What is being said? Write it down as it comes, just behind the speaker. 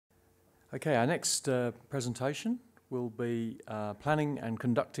Okay, our next presentation will be Planning and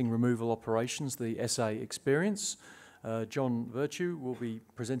Conducting Removal Operations, the SA Experience. John Virtue will be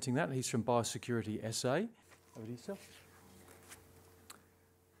presenting that. He's from Biosecurity SA. Over to yourself.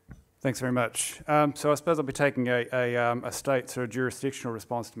 Thanks very much. So I suppose I'll be taking a state sort of jurisdictional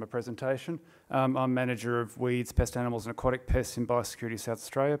response to my presentation. I'm Manager of Weeds, Pest Animals and Aquatic Pests in Biosecurity South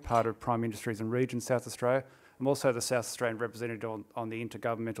Australia, part of Prime Industries and Regions South Australia. I'm also the South Australian representative on the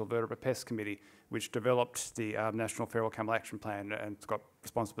Intergovernmental Vertebrate Pest Committee, which developed the National Feral Camel Action Plan and has got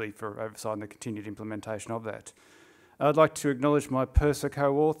responsibility for oversight and the continued implementation of that. I'd like to acknowledge my PIRSA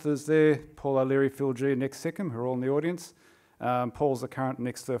co-authors there, Paul O'Leary, Phil G and Nick Sickham, who are all in the audience. Paul's the current,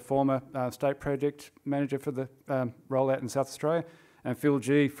 Nick's the former state project manager for the rollout in South Australia, and Phil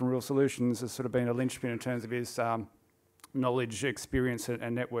G from Real Solutions has sort of been a linchpin in terms of his knowledge, experience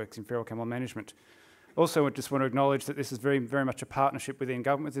and networks in feral camel management. Also, I just want to acknowledge that this is very, very much a partnership within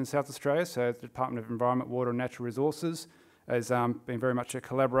governments in South Australia. So the Department of Environment, Water and Natural Resources has been very much a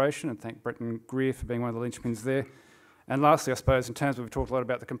collaboration, and thank Brett and Greer for being one of the linchpins there. And lastly, I suppose, in terms of, we've talked a lot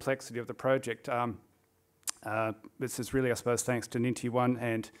about the complexity of the project. This is really, I suppose, thanks to NINTI1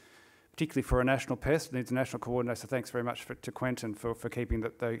 and particularly for a national pest, needs a national coordinator. So thanks very much to Quentin for keeping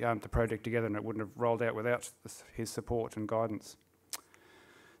the project together, and it wouldn't have rolled out without his support and guidance.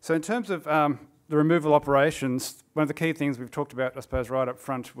 So in terms of the removal operations, one of the key things we've talked about, I suppose, right up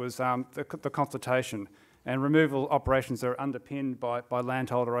front was the consultation. And removal operations are underpinned by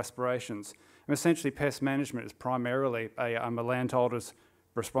landholder aspirations. And essentially, pest management is primarily a landholder's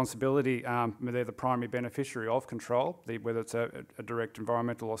responsibility. They're the primary beneficiary of control, whether it's a direct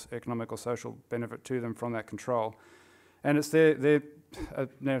environmental or economic or social benefit to them from that control. And it's they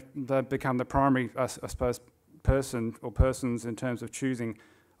become the primary, I suppose, person or persons in terms of choosing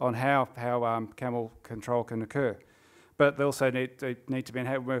on how camel control can occur. But they also need to be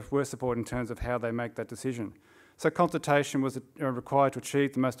have support in terms of how they make that decision. So consultation was required to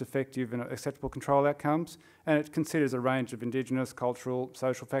achieve the most effective and acceptable control outcomes, and it considers a range of Indigenous, cultural,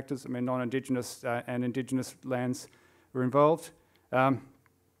 social factors. I mean, non-Indigenous and Indigenous lands were involved.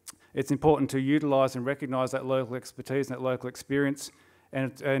 It's important to utilise and recognise that local expertise and that local experience.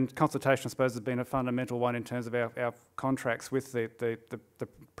 And consultation, I suppose, has been a fundamental one in terms of our contracts with the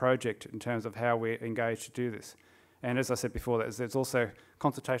project in terms of how we're engaged to do this. And as I said before, there's also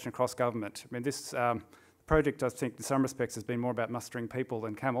consultation across government. I mean, this project, I think, in some respects, has been more about mustering people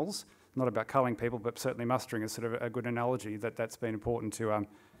than camels, not about culling people, but certainly mustering is sort of a good analogy that's been important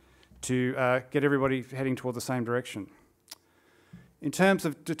to get everybody heading toward the same direction. In terms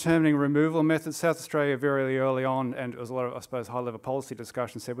of determining removal methods, South Australia very early on, and it was a lot of, I suppose, high-level policy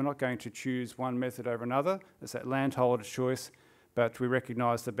discussion, said we're not going to choose one method over another. It's that landholder choice, but we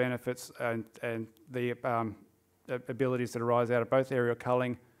recognise the benefits and the abilities that arise out of both aerial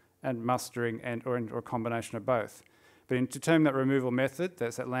culling and mustering or a combination of both. But in determining that removal method,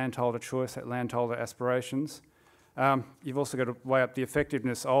 that's that landholder choice, that landholder aspirations, you've also got to weigh up the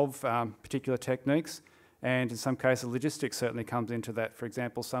effectiveness of particular techniques. And in some cases, logistics certainly comes into that. For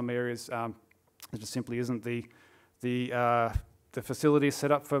example, some areas there just simply isn't the facilities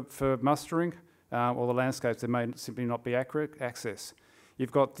set up for mustering, or the landscapes, there may simply not be accurate access.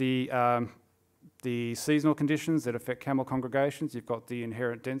 You've got the seasonal conditions that affect camel congregations. You've got the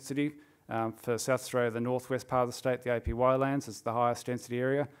inherent density. For South Australia, the northwest part of the state, the APY lands is the highest density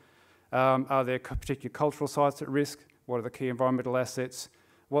area. Are there particular cultural sites at risk? What are the key environmental assets?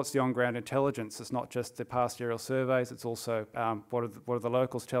 What's the on-ground intelligence? It's not just the past aerial surveys, it's also what are the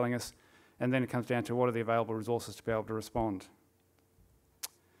locals telling us? And then it comes down to what are the available resources to be able to respond.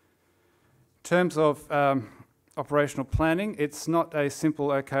 In terms of operational planning, it's not a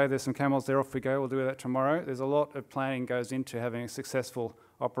simple, okay, there's some camels there, off we go, we'll do that tomorrow. There's a lot of planning goes into having a successful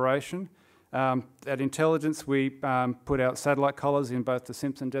operation. At Intelligence, we put out satellite collars in both the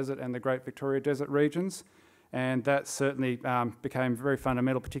Simpson Desert and the Great Victoria Desert regions. And that certainly became very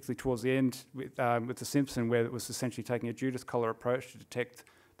fundamental, particularly towards the end with the Simpson, where it was essentially taking a Judas collar approach to detect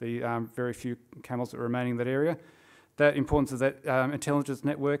the very few camels that were remaining in that area. That importance of that intelligence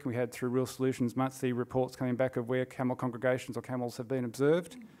network, we had through Real Solutions monthly reports coming back of where camel congregations or camels have been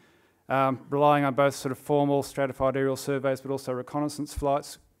observed. Relying on both sort of formal stratified aerial surveys, but also reconnaissance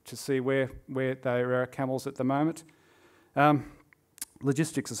flights to see where there are camels at the moment.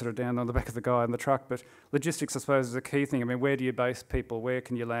 Logistics are sort of down on the back of the guy in the truck, but logistics, I suppose, is a key thing. I mean, where do you base people? Where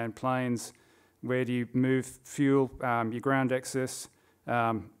can you land planes? Where do you move fuel, your ground access,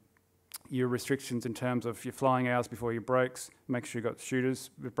 your restrictions in terms of your flying hours before your breaks, make sure you've got shooters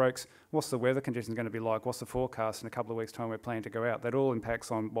with breaks. What's the weather conditions going to be like? What's the forecast in a couple of weeks' time we're planning to go out? That all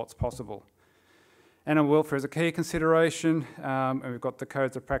impacts on what's possible. Animal welfare is a key consideration, and we've got the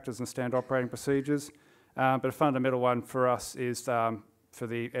codes of practice and standard operating procedures. But a fundamental one for us is for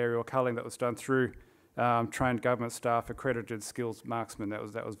the aerial culling that was done through trained government staff, accredited skills marksmen. That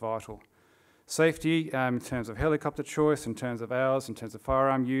was vital. Safety in terms of helicopter choice, in terms of hours, in terms of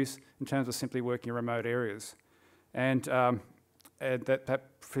firearm use, in terms of simply working in remote areas. And that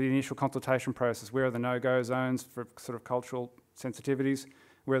for the initial consultation process, where are the no-go zones for sort of cultural sensitivities,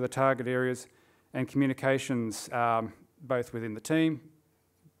 where are the target areas, and communications both within the team,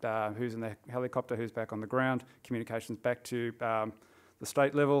 who's in the helicopter, who's back on the ground, communications back to the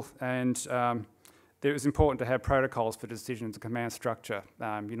state level, and it was important to have protocols for decisions and command structure.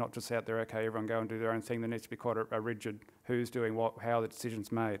 You're not just out there, okay, everyone go and do their own thing. There needs to be quite a rigid who's doing what, how the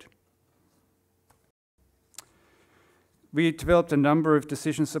decision's made. We developed a number of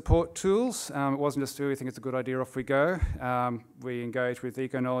decision support tools. It wasn't just, we think it's a good idea, off we go. We engaged with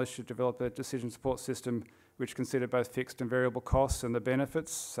Eco-Knowledge to develop a decision support system which considered both fixed and variable costs and the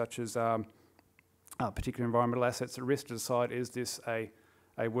benefits, such as particular environmental assets at risk, to decide, is this a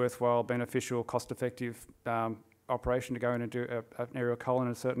worthwhile, beneficial, cost-effective operation to go in and do an aerial cull in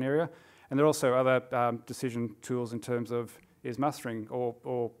a certain area. And there are also other decision tools in terms of, is mustering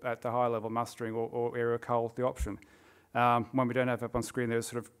or at the high level mustering or aerial cull the option. One we don't have up on screen, there's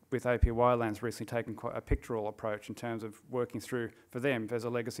sort of, with APY lands recently taken quite a pictorial approach in terms of working through, for them, there's a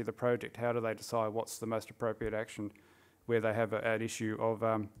legacy of the project, how do they decide what's the most appropriate action where they have an issue of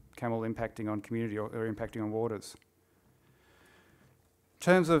camel impacting on community or impacting on waters. In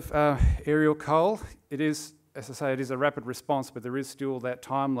terms of aerial cull, it is, as I say, it is a rapid response, but there is still that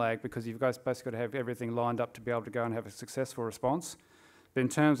time lag because you've guys basically got to have everything lined up to be able to go and have a successful response. But in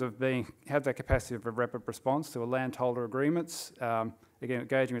terms of have that capacity of a rapid response to a landholder agreements, again,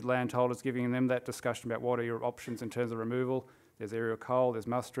 engaging with landholders, giving them that discussion about what are your options in terms of removal. There's aerial cull, there's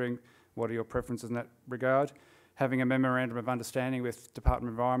mustering, what are your preferences in that regard. Having a memorandum of understanding with Department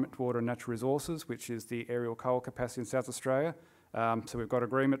of Environment, Water and Natural Resources, which is the aerial cull capacity in South Australia. So we've got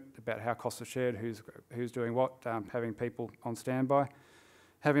agreement about how costs are shared, who's doing what, having people on standby.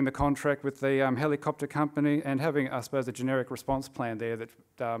 Having the contract with the helicopter company and having, I suppose, a generic response plan there that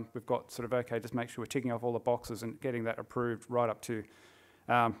we've got sort of, okay, just make sure we're ticking off all the boxes and getting that approved right up to,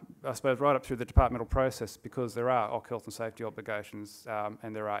 I suppose, right up through the departmental process, because there are OC health and safety obligations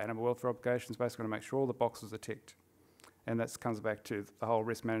and there are animal welfare obligations. Basically, to make sure all the boxes are ticked. And that comes back to the whole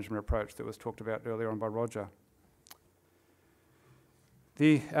risk management approach that was talked about earlier on by Roger.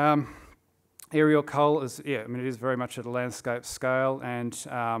 The aerial cull is, yeah, I mean, it is very much at a landscape scale, and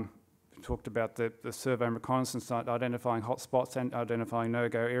talked about the survey and reconnaissance, identifying hotspots and identifying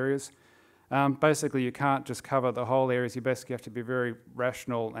no-go areas. Basically, you can't just cover the whole areas. You basically have to be very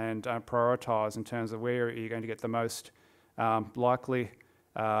rational and prioritise in terms of where you're going to get the most likely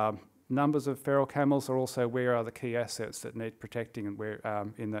numbers of feral camels, or also where are the key assets that need protecting and where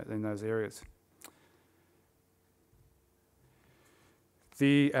in those areas.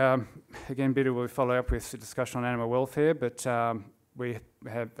 The, again, bit will follow up with a discussion on animal welfare, but we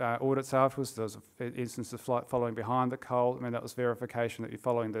have audits afterwards. There was an instance of flight following behind the cull. I mean, that was verification that you're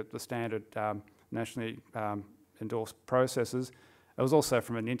following the standard nationally endorsed processes. It was also,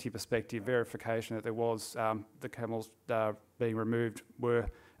 from an INTI perspective, verification that there was the camels being removed were,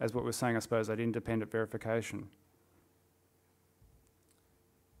 as what we're saying, I suppose, that independent verification.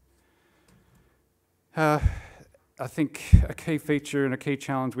 I think a key feature and a key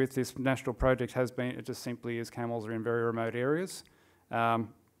challenge with this national project has been, it just simply is camels are in very remote areas.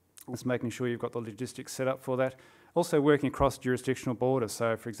 It's making sure you've got the logistics set up for that. Also working across jurisdictional borders.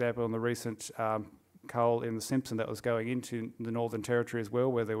 So, for example, on the recent cull in the Simpson that was going into the Northern Territory as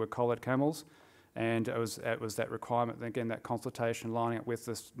well, where there were collared camels, and it was that requirement, and again, that consultation lining up with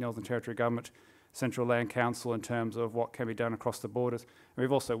the Northern Territory Government, Central Land Council, in terms of what can be done across the borders. And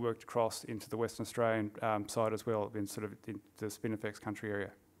we've also worked across into the Western Australian side as well, in sort of in the Spinifex country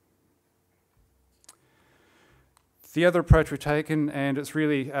area. The other approach we've taken, and it's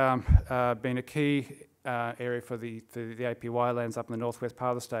really been a key area for the APY lands up in the northwest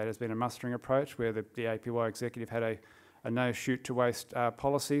part of the state, has been a mustering approach, where the APY executive had a no shoot to waste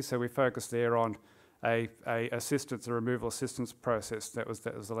policy. So we focused there on a removal assistance process. That was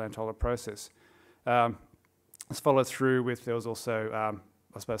the landholder process. It's followed through with, there was also,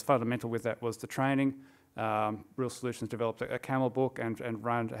 I suppose, fundamental with that was the training. Real Solutions developed a Camel book and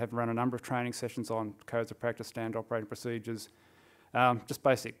have run a number of training sessions on codes of practice, standard operating procedures, just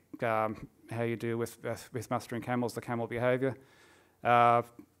basic how you deal with mustering camels, the camel behaviour.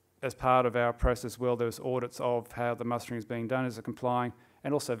 As part of our process, well, there's audits of how the mustering is being done, is it complying,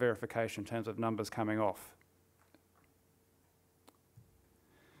 and also verification in terms of numbers coming off.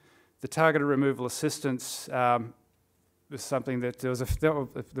 The targeted removal assistance was something that there was a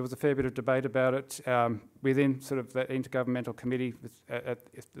fair bit of debate about it within sort of the intergovernmental committee at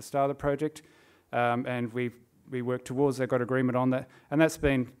the start of the project, and we worked towards that, got agreement on that, and has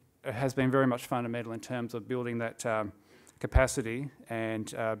been very much fundamental in terms of building that capacity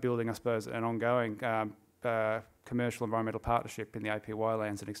and building, I suppose, an ongoing commercial environmental partnership in the APY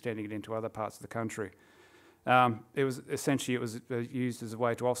lands and extending it into other parts of the country. It was used as a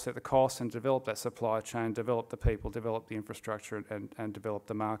way to offset the costs and develop that supply chain, develop the people, develop the infrastructure, and develop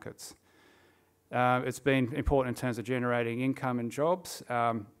the markets. It's been important in terms of generating income and jobs.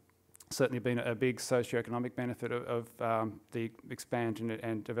 Certainly been a big socio-economic benefit of the expansion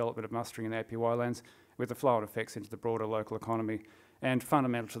and development of mustering in the APY lands, with the flow-on effects into the broader local economy. And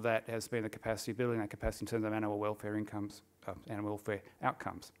fundamental to that has been the capacity, building that capacity in terms of animal welfare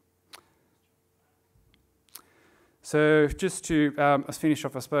outcomes. So just to finish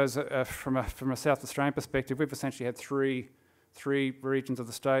off, I suppose, from a South Australian perspective, we've essentially had three regions of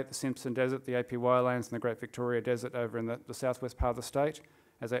the state: the Simpson Desert, the APY lands, and the Great Victoria Desert over in the southwest part of the state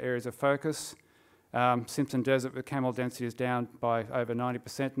as our areas of focus. Simpson Desert, the camel density is down by over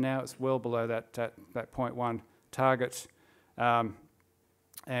 90% now. It's well below that 0.1 target.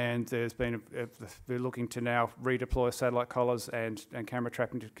 And there's been we're looking to now redeploy satellite collars and camera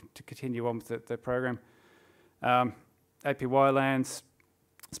trapping to continue on with the program. APY lands,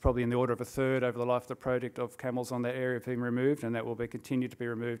 it's probably in the order of a third over the life of the project of camels on that area being removed, and that will continue to be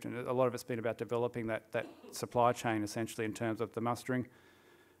removed. And a lot of it's been about developing that supply chain, essentially, in terms of the mustering,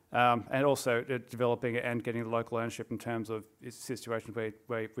 and also developing it and getting the local ownership in terms of situations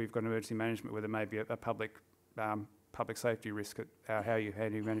where we've got emergency management, where there may be a public safety risk at how do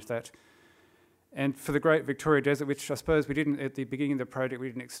you manage that. And for the Great Victoria Desert, which I suppose we didn't, at the beginning of the project, we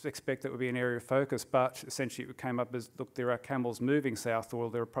didn't expect that would be an area of focus, but essentially it came up as, look, there are camels moving south, or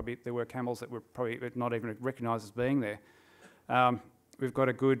there were camels that were probably not even recognised as being there. We've got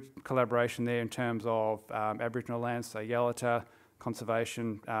a good collaboration there in terms of Aboriginal lands, so Yalata,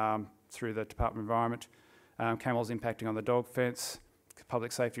 conservation through the Department of Environment, camels impacting on the dog fence,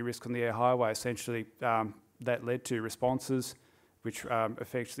 public safety risk on the air highway. Essentially, that led to responses which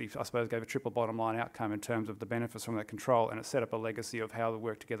effectively, I suppose, gave a triple bottom line outcome in terms of the benefits from that control, and it set up a legacy of how to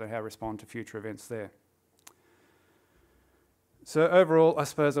work together and how to respond to future events there. So overall, I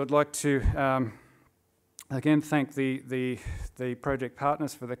suppose I would like to again thank the project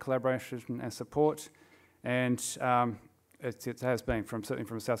partners for their collaboration and support, and it has been, certainly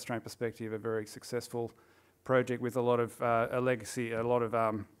from a South Australian perspective, a very successful project with a lot of a legacy,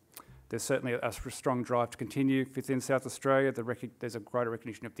 there's certainly a strong drive to continue within South Australia. There's a greater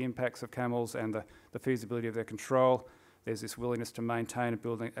recognition of the impacts of camels and the feasibility of their control. There's this willingness to maintain and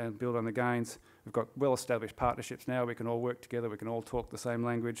build on the gains. We've got well-established partnerships now. We can all work together. We can all talk the same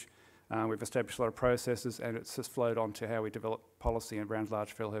language. We've established a lot of processes, and it's just flowed on to how we develop policy around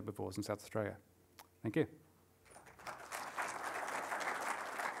large feral herbivores in South Australia. Thank you.